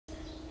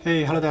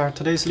Hey, hello there.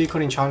 Today's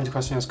Leetcoding challenge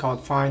question is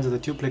called Find the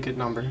duplicate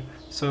number.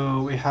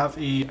 So we have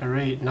an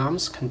array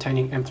nums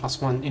containing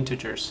n+1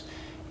 integers,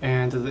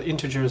 and the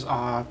integers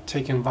are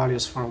taking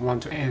values from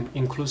 1 to n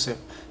inclusive.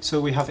 So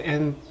we have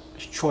n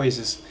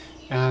choices,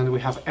 and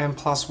we have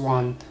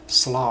n+1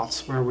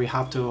 slots where we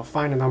have to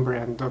find a number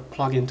and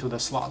plug into the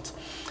slot.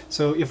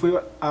 So if we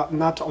are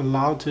not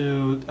allowed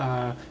to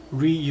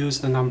reuse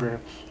the number,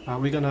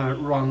 we're gonna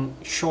run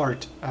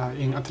short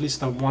in at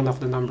least one of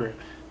the number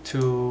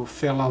to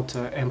fill out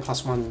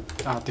n+1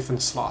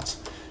 different slots.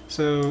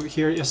 So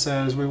here it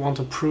says we want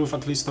to prove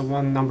at least the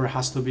one number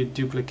has to be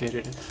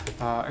duplicated.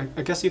 I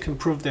guess you can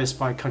prove this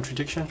by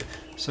contradiction.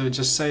 So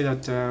just say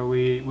that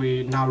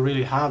we now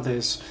really have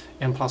this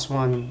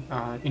n+1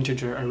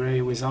 integer array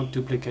without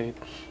duplicate,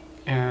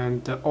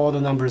 and all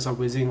the numbers are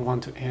within 1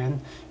 to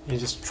n. You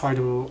just try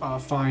to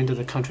find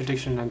the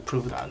contradiction and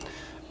prove that.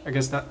 I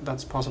guess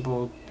that's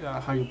possible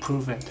how you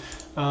prove it.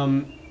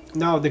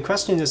 Now the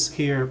question is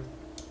here,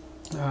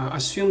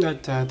 assume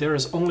that there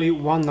is only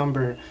one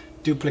number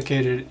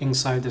duplicated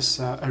inside this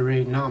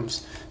array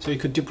nums. So you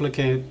could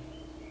duplicate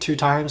 2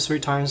 times, 3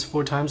 times,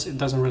 4 times, it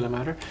doesn't really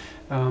matter.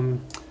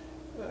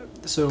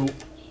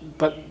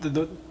 But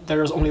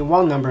there is only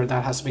one number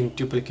that has been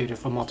duplicated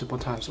for multiple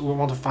times. So we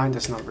want to find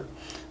this number.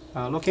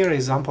 Looking at the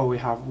example, we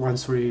have 1,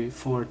 3,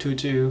 4, 2,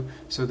 2,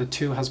 so the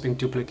 2 has been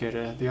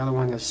duplicated. The other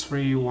one is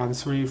 3, 1,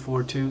 3,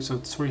 4, 2, so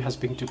 3 has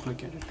been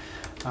duplicated.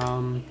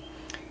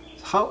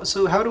 How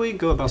do we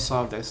go about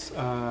solve this?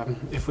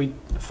 If we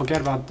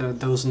forget about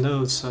those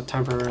nodes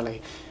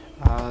temporarily,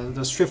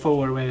 the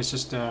straightforward way is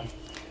just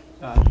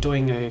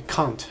doing a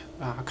count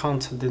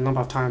the number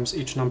of times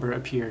each number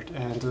appeared,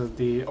 and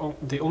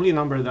the only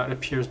number that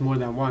appears more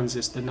than once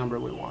is the number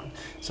we want.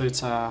 So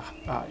it's a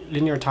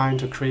linear time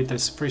to create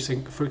this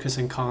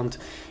frequency count,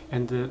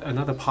 and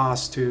another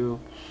pass to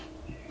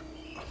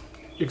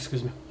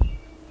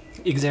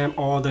examine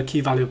all the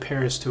key value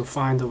pairs to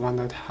find the one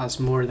that has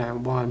more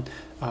than one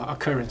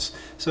occurrence.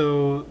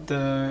 So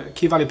the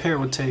key value pair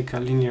would take a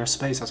linear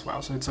space as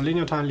well. So it's a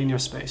linear time, linear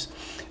space.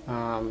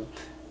 And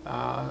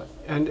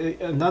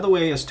another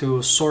way is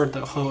to sort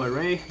the whole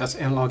array, that's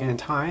n log n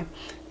time,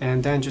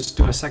 and then just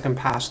do a second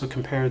pass to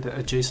compare the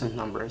adjacent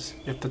numbers.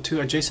 If the two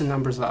adjacent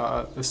numbers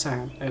are the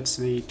same, it's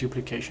the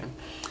duplication.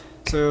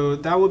 So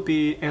that would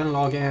be n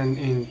log n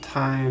in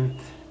time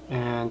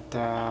and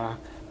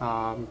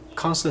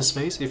constant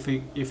space, if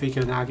we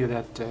can argue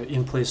that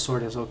in-place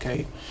sort is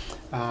okay.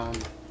 But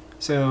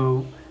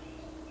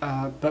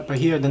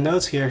here the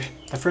notes here,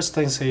 the first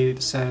thing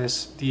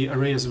says the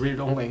array is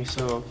read-only,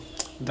 so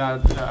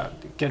that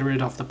get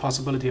rid of the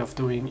possibility of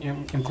doing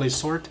in-place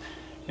sort,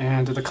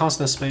 and the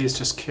constant space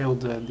just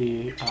killed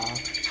the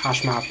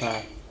hash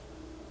map.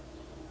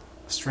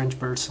 Strange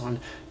bird song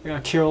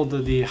killed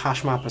the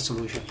hash map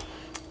solution,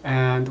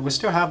 and we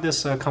still have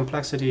this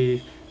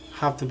complexity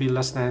have to be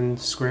less than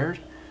squared.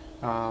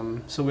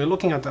 So we're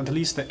looking at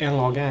least the n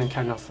log n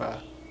kind of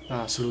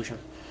solution.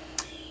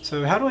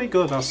 So how do we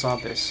go about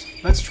solve this?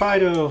 Let's try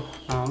to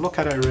look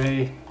at an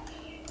array,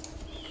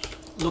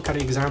 look at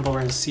the example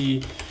and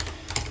see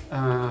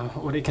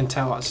what it can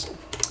tell us.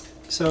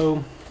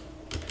 So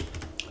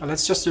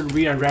let's just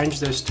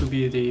rearrange this to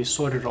be the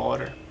sorted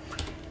order.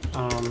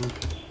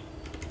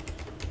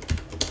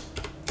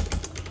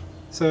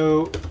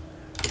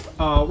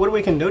 What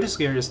we can notice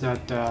here is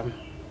that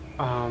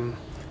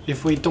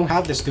if we don't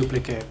have this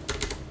duplicate,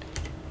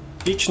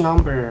 each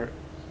number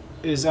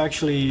is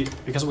actually,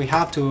 because we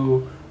have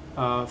to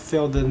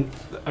fill the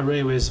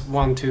array with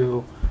 1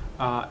 to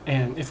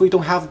n. If we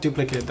don't have a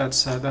duplicate,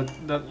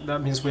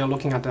 that means we are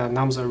looking at the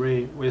nums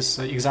array with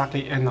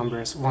exactly n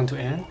numbers, 1 to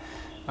n.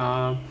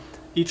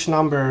 Each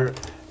number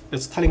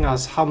is telling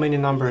us how many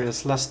number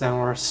is less than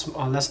or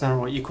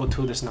equal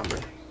to this number.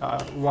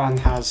 1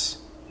 has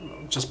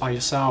just by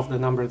itself the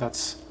number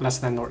that's less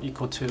than or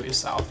equal to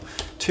itself.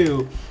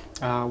 2,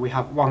 we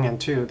have 1 and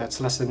 2 that's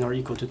less than or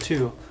equal to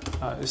 2.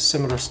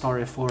 Similar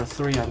story for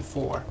 3 and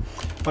 4.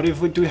 But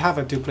if we do have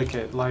a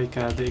duplicate, like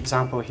the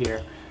example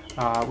here,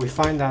 we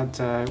find that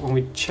when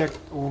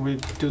we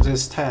do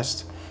this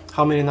test,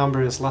 how many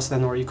number is less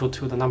than or equal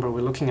to the number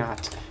we're looking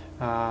at.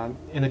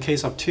 In the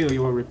case of 2,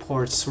 you will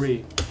report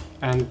 3.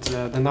 And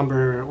the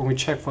number, when we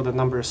check for the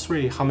number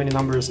 3, how many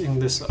numbers in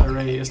this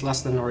array is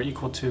less than or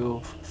equal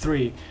to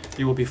 3,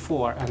 it will be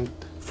 4. And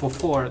for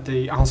 4,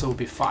 the answer will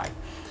be 5.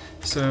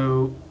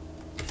 So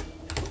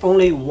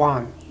only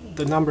 1,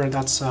 the number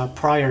that's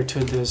prior to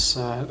this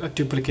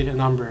duplicated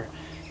number,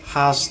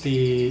 has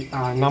the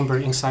number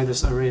inside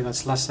this array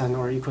that's less than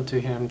or equal to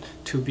him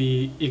to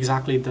be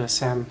exactly the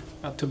same,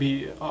 to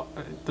be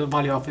the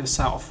value of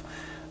itself.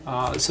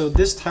 So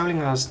this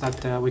telling us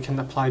that we can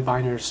apply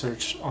binary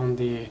search on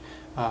the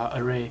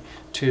array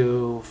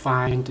to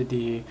find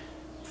the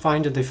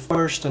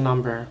first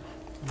number,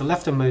 the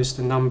leftmost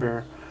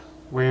number,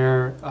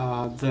 where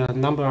the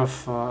number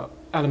of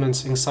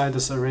elements inside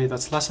this array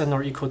that's less than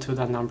or equal to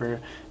that number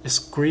is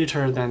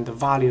greater than the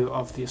value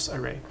of this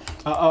array,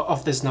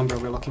 of this number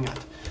we're looking at.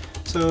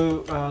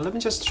 So let me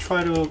just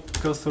try to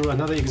go through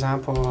another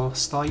example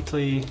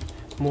slightly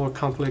more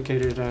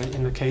complicated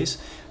in the case.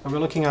 We're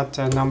looking at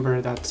a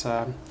number that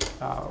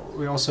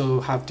we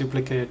also have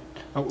duplicate.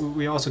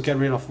 We also get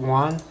rid of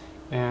 1,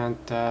 and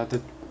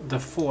the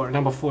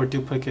number 4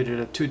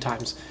 duplicated 2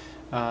 times.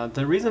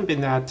 The reason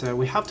being that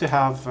we have to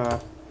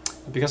have,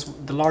 because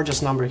the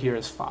largest number here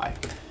is 5,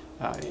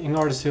 in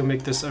order to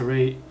make this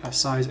array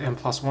size n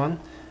plus 1,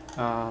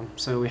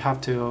 so we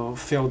have to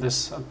fill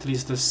this, at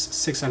least this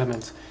 6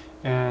 elements,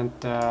 and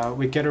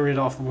we get rid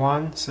of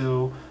 1,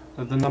 so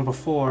the number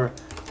 4,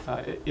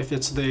 if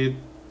it's the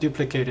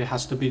duplicate, it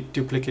has to be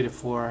duplicated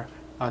for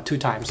 2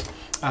 times,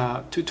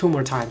 two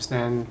more times,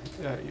 then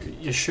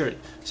you should.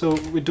 So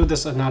we do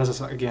this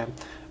analysis again.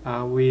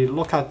 We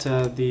look at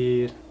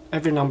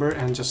every number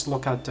and just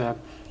look at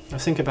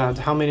think about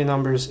how many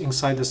numbers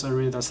inside this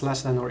array that's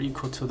less than or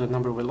equal to the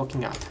number we're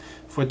looking at.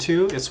 For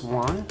 2, it's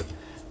 1.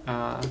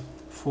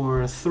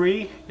 For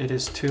 3, it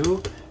is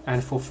 2.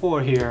 And for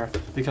 4 here,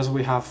 because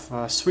we have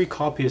 3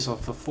 copies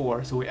of the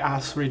 4, so we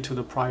add 3 to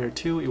the prior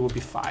 2, it will be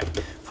 5.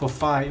 For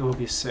 5, it will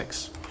be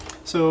 6.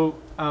 So,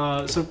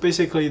 so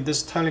basically,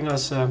 this telling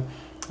us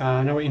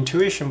our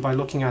intuition by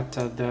looking at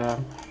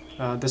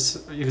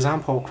this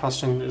example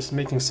question is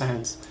making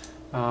sense.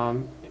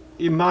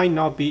 It might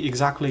not be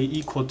exactly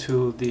equal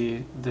to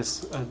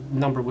this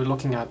number we're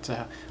looking at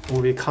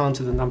when we count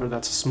the number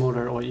that's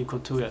smaller or equal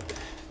to it.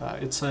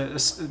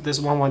 This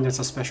one is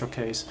a special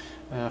case.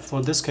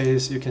 For this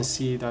case, you can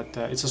see that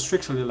it's a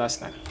strictly less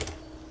than.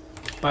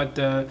 But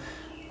that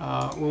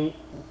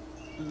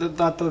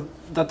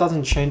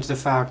doesn't change the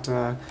fact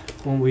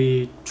when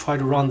we try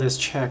to run this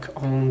check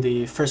on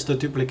the first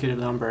duplicated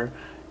number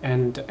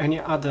and any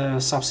other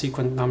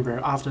subsequent number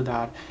after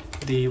that,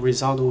 the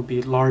result will be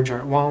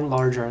larger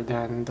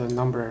than the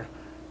number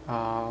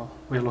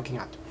we're looking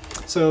at.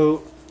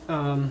 So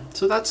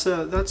so that's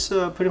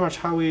pretty much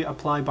how we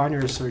apply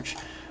binary search.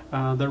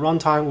 The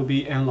runtime will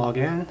be n log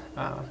n.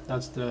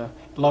 That's the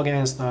log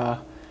n is the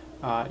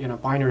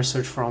binary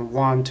search from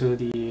 1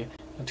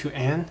 to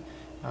n,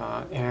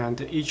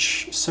 and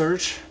each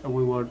search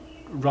we will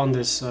run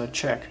this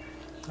check.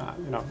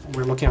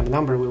 We're looking at the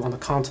number, we want to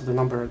count the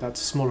number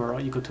that's smaller or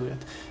equal to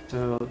it.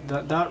 So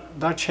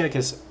that check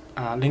is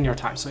linear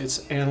time, so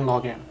it's n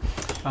log n,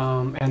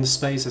 and the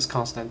space is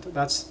constant.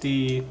 That's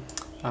the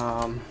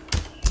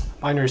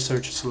binary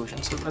search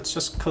solution. So let's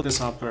just code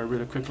this up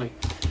really quickly.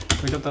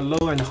 We got the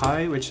low and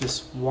high, which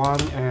is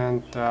 1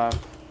 and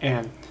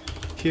n.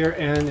 Here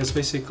n is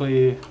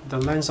basically the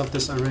length of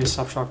this array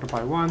subtracted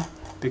by 1,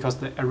 because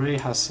the array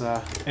has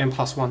n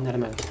plus 1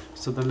 element.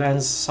 So the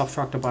length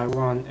subtracted by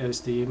 1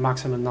 is the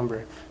maximum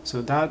number.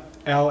 So that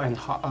L and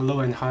low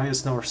and high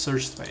is our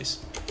search space.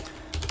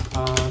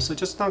 So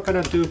just not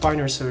gonna do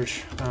binary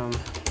search.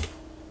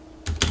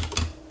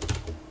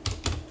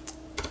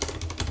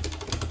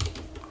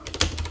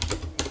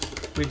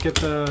 We get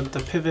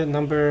the pivot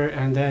number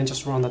and then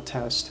just run the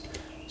test.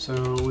 So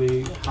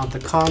we have the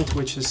count,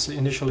 which is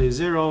initially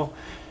 0,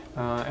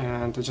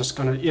 and we're just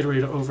gonna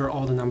iterate over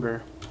all the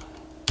number.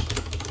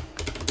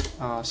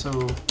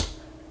 So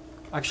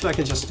actually I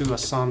can just do a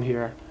sum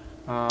here.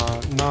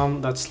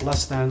 Num that's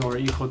less than or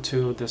equal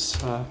to this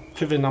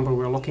pivot number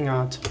we're looking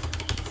at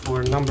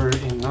for number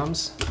in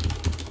nums.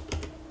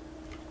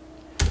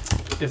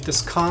 If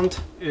this count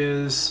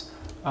is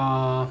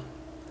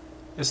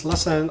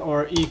less than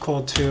or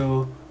equal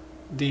to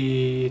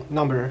the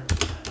number,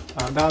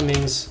 that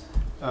means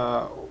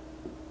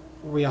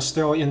we are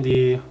still in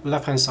the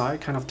left-hand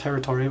side kind of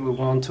territory. We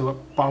want to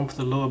bump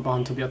the lower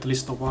bound to be at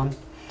least the 1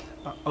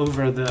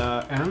 over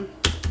the m.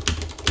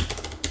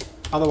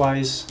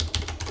 Otherwise,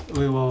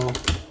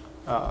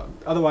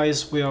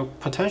 we are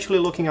potentially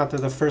looking at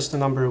the first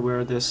number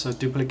where this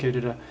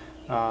duplicated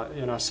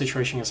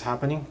situation is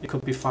happening. It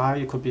could be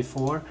 5, it could be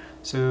 4.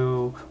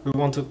 So we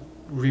want to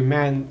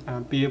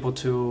be able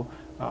to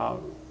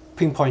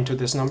pinpoint to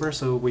this number.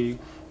 So we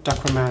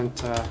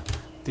decrement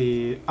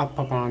the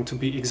upper bound to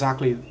be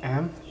exactly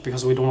m,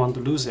 because we don't want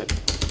to lose it.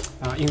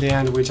 In the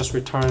end, we just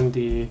return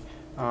the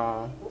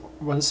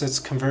once it's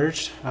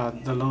converged,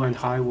 the low and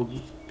high will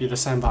be the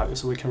same value,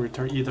 so we can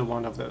return either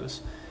one of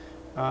those.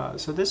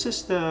 So this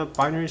is the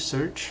binary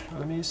search.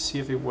 Let me see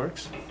if it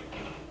works.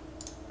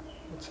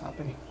 What's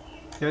happening?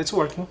 Yeah, it's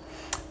working.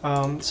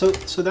 So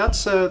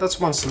that's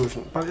one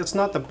solution, but it's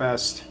not the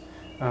best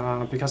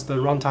because the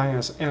runtime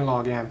is n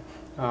log n.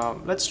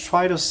 Let's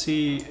try to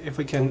see if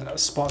we can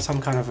spot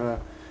some kind of a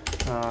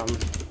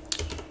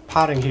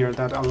pattern here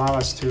that allow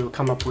us to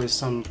come up with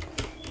some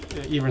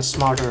even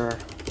smarter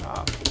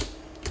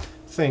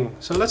thing.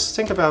 So let's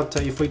think about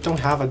if we don't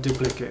have a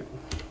duplicate,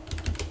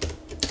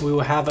 we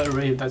will have an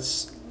array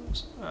that's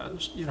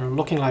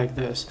looking like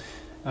this.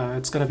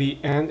 It's going to be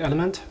n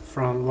element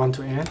from 1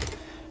 to n.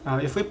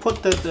 If we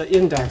put the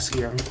index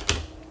here,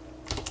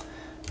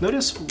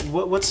 notice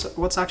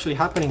what's actually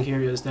happening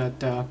here is that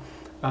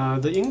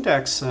the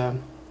index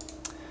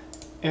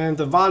and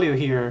the value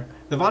here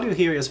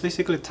is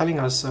basically telling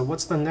us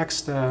what's the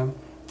next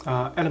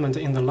element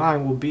in the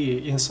line will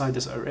be inside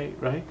this array,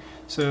 right?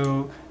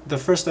 So the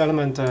first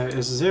element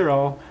is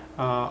 0,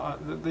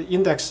 the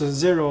index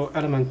 0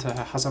 element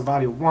has a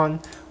value 1.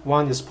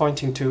 1 is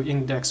pointing to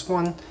index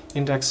 1.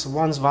 Index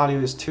 1's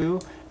value is 2,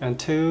 and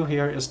 2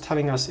 here is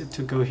telling us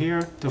to go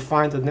here to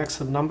find the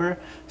next number.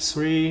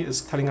 3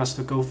 is telling us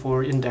to go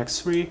for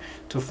index 3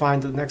 to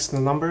find the next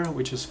number,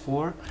 which is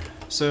 4.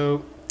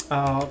 So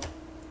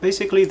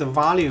basically the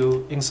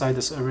value inside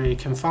this array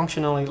can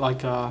functionally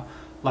like a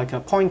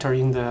pointer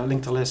in the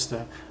linked list,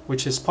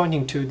 which is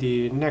pointing to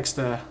the next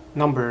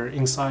number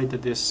inside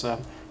this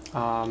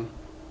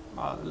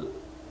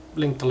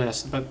linked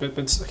list, but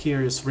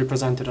here is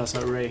represented as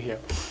an array here.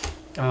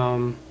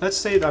 Let's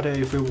say that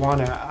if we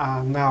want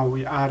to now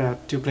we add a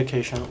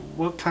duplication,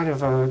 what kind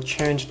of a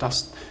change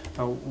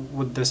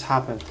would this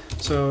happen?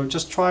 So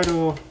just try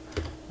to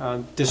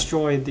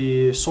destroy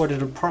the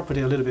sorted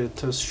property a little bit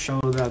to show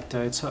that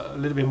it's a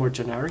little bit more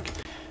generic.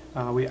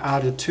 We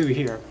added 2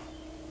 here.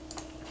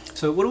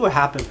 So what will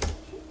happen?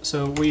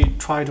 So we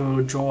try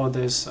to draw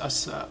this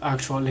as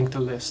actual linked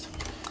list.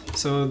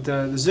 So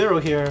the 0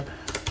 here,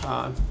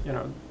 you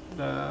know,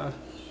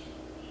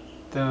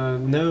 the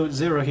node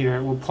 0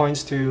 here will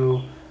points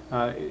to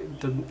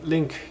the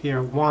link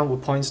here 1 will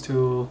points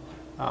to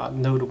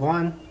node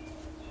 1,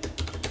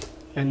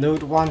 and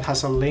node 1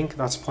 has a link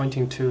that's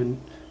pointing to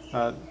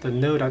the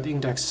node at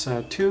index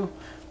 2,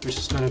 which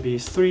is going to be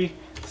 3.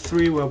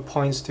 3 will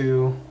points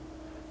to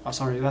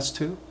sorry, that's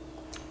 2.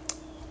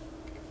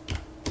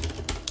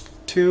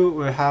 2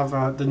 will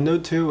have the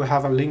node 2 will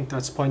have a link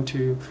that's pointing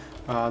to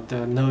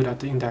the node at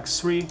the index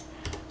 3,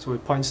 so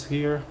it points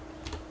here.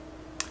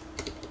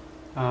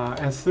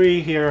 And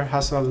 3 here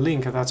has a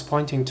link that's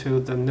pointing to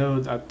the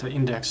node at the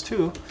index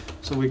 2,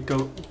 so we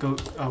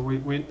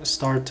we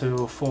start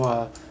to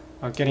for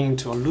getting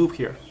into a loop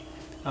here,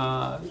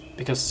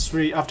 because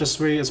after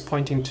 3 is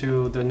pointing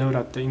to the node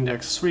at the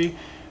index 3.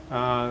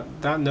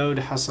 That node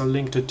has a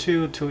link to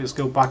 2. 2 is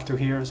go back to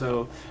here,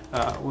 so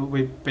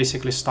we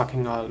basically stuck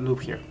in a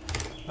loop here.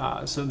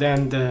 So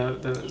then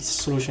the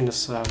solution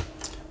is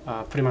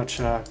pretty much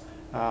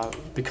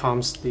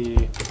becomes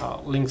the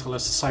linked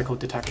list cycle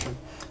detection.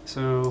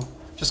 So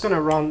just going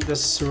to run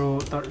this through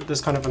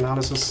this kind of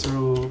analysis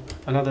through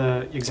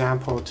another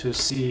example to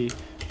see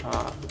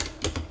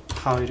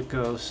how it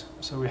goes.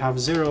 So we have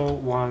 0,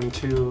 1,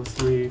 2,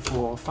 3,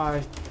 4,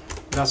 5.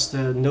 That's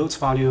the nodes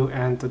value,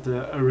 and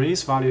the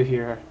arrays value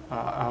here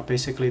are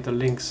basically the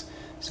links.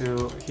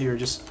 So here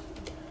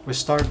we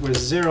start with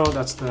 0,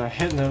 that's the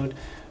head node.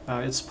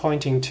 It's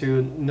pointing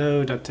to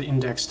node at the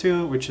index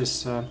 2, which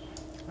is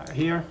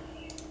here.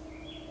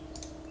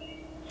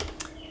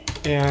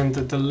 And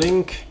the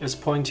link is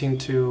pointing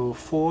to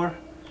 4,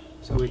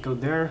 so we go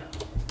there.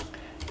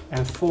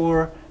 And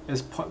 4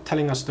 is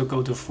telling us to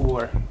go to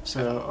 4,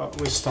 so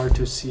we start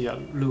to see a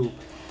loop.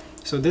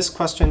 So this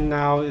question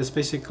now is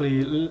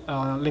basically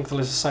linked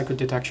list cycle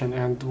detection,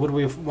 and what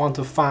we want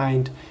to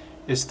find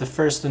is the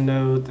first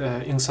node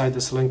inside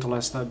this linked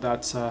list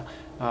that's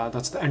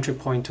the entry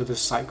point to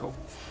this cycle.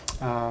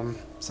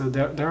 So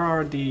there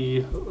are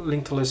the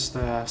linked list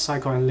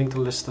cycle and linked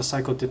list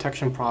cycle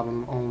detection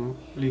problem on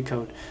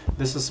Leetcode.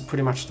 This is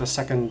pretty much the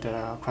second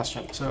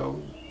question.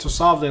 So to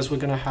solve this, we're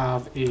going to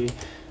have a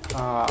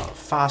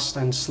fast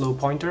and slow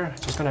pointer.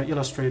 Just going to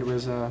illustrate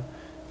with a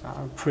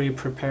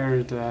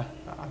pre-prepared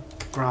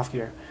graph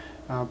here.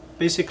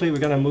 Basically, we're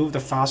going to move the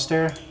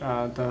faster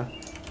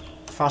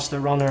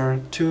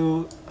runner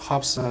 2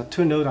 hops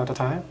 2 nodes at a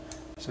time.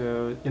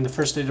 So in the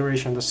first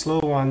iteration, the slow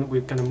one,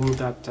 we're going to move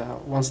that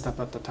 1 step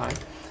at a time.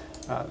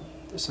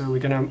 So we're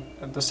going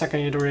to, the second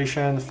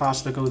iteration,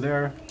 fast to go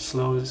there,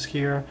 slow is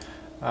here,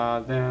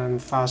 then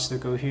fast to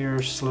go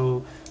here,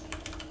 slow,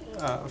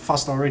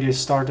 fast already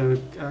start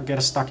to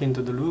get stuck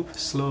into the loop,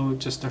 slow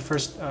just the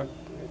first,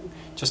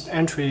 just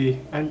entering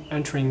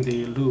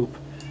the loop,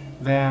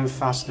 then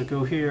fast to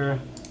go here,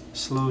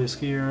 slow is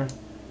here,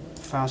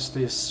 fast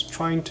is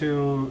trying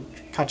to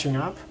catching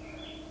up.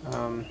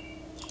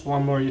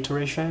 One more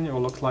iteration, it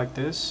will look like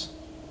this,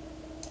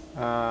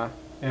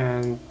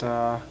 and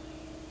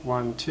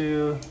 1,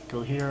 2,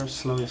 go here,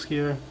 slow is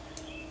here,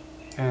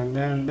 and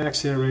then the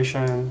next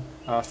iteration,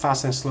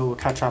 fast and slow will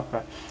catch up.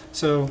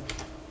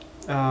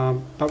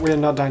 But we're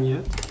not done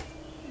yet.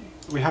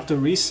 We have to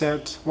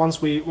reset once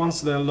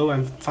the low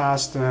and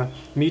fast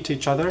meet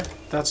each other.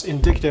 That's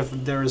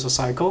indicative there is a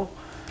cycle.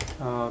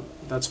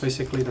 That's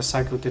basically the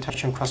cycle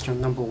detection question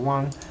number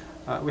 1.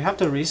 We have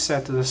to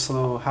reset the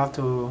slow, have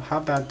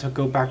that to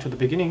go back to the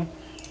beginning,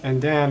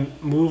 and then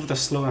move the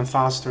slow and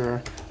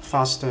faster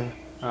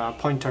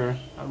pointer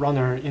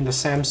runner in the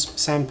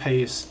same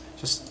pace.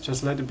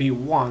 Just let it be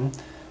 1,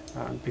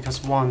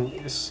 because 1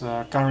 is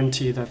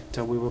guaranteed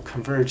that we will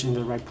converge in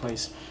the right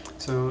place.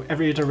 So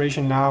every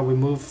iteration now we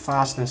move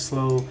fast and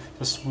slow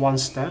just 1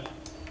 step.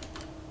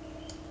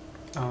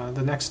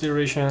 The next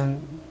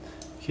iteration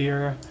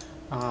here,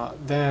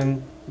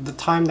 then the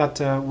time that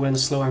when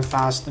slow and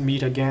fast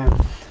meet again,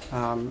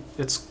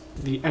 it's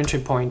the entry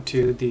point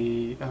to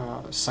the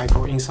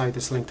cycle inside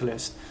this linked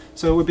list.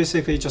 So we're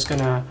basically just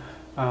gonna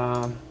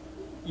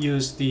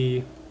use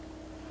the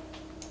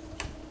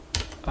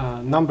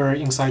number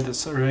inside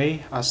this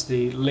array as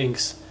the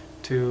links.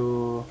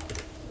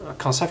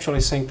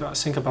 conceptually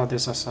think about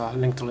this as a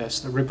linked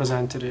list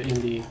represented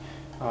in the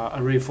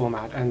array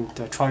format, and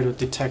try to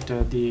detect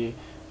the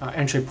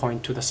entry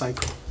point to the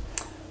cycle.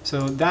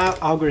 So that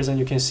algorithm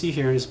you can see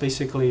here is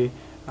basically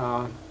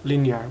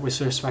linear with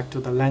respect to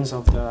the length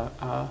of the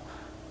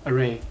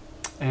array,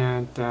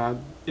 and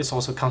it's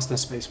also constant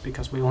space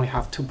because we only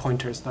have 2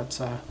 pointers.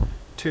 That's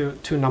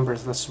two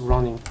numbers that's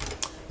running.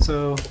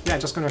 So yeah,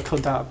 just gonna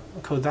code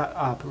that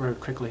up very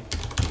quickly.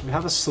 We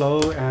have a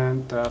slow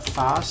and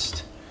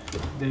fast.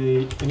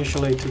 They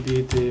initially to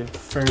be the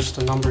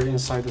first number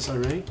inside this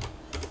array,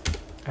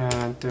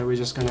 and we're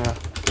just gonna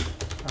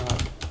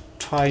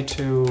try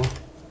to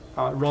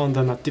run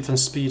them at different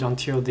speed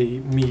until they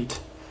meet.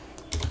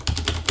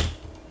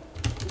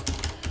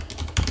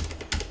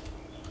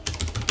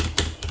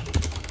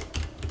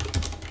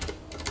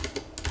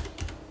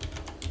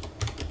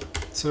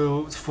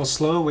 So for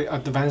slow, we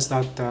advance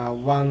that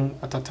one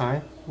at a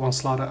time, one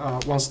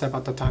step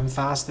at a time.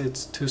 Fast,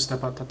 it's 2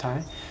 steps at a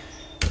time.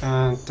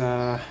 And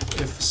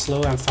if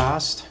slow and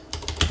fast,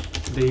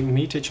 they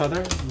meet each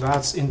other,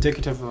 that's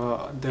indicative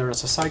there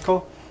is a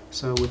cycle.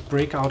 So we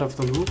break out of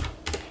the loop,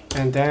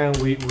 and then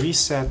we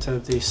reset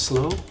the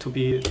slow to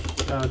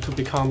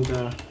become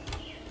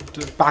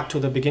back to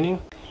the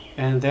beginning,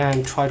 and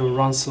then try to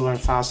run slow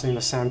and fast in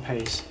the same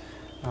pace.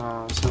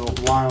 So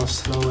while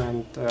slow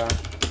and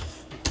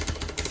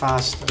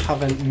fast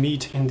haven't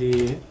meet in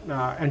the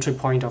entry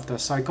point of the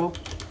cycle,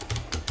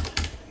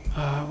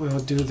 we will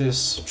do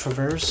this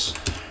traverse.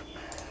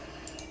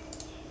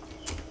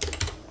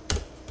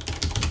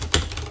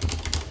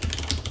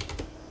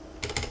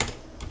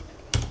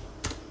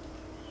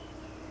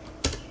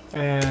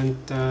 And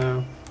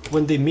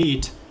when they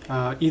meet,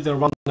 either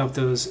one of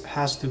those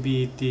has to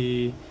be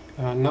the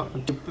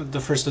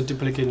first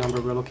duplicate number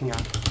we're looking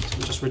at. So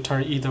we just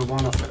return either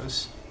one of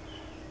those.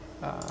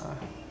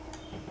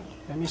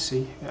 Let me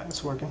see. Yeah,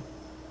 it's working.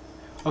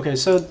 Okay,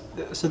 so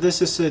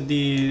this is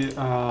the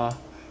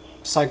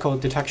cycle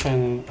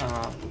detection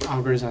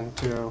algorithm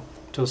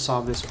to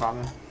solve this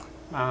problem.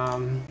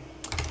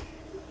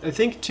 I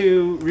think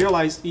to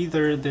realize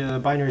either the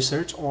binary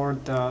search or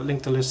the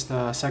linked list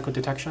cycle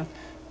detection,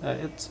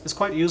 it's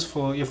quite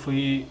useful if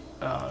we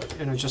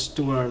just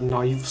do a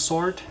naive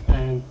sort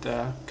and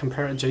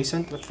compare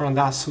adjacent from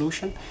that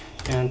solution,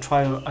 and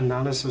try to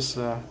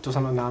do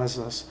some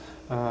analysis.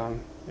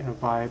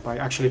 By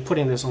actually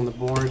putting this on the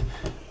board,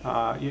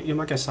 you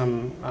might get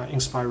some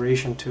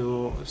inspiration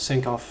to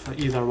think of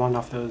either one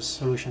of those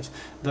solutions.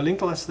 The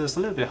linked list is a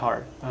little bit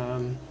hard,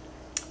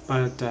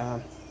 but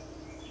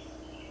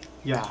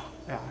yeah,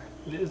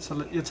 it's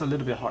a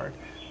little bit hard.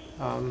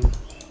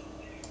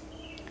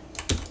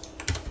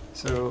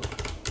 So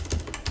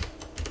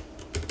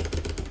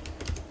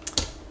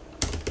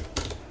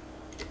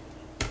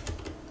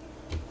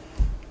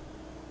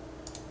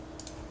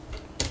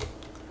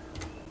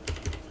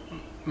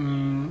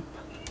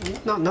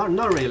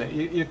not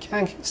really. You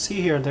can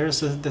see here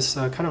there's this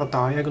kind of a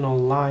diagonal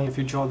line. If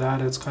you draw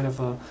that, it's kind of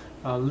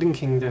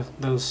linking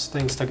those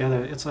things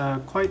together. It's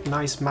a quite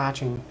nice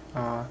matching,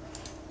 but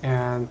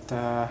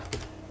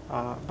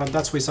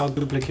that's without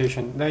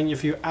duplication. Then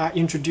if you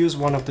introduce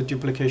one of the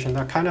duplication,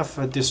 that kind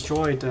of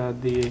destroyed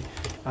the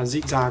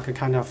zigzag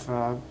kind of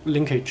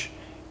linkage,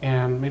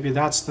 and maybe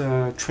that's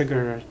the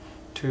trigger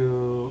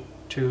you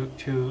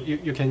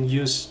can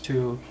use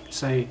to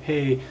say,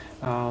 hey,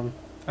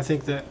 I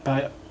think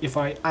that if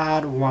I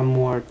add one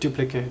more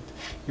duplicate,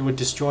 it would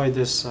destroy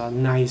this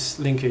nice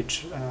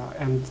linkage,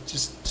 and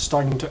just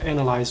starting to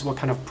analyze what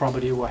kind of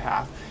property it will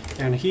have.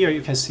 And here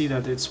you can see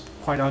that it's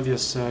quite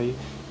obvious.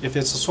 If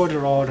it's a sorted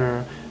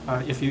order,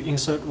 if you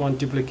insert one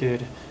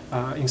duplicate,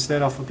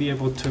 instead of be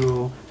able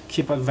to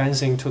keep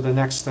advancing to the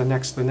next,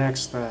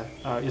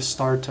 you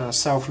start a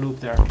self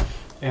loop there.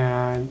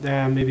 And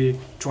then maybe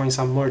drawing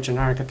some more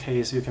generic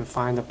case, you can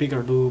find a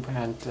bigger loop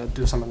and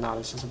do some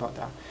analysis about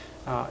that.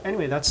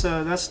 Anyway, that's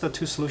the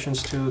 2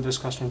 solutions to this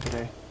question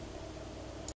today.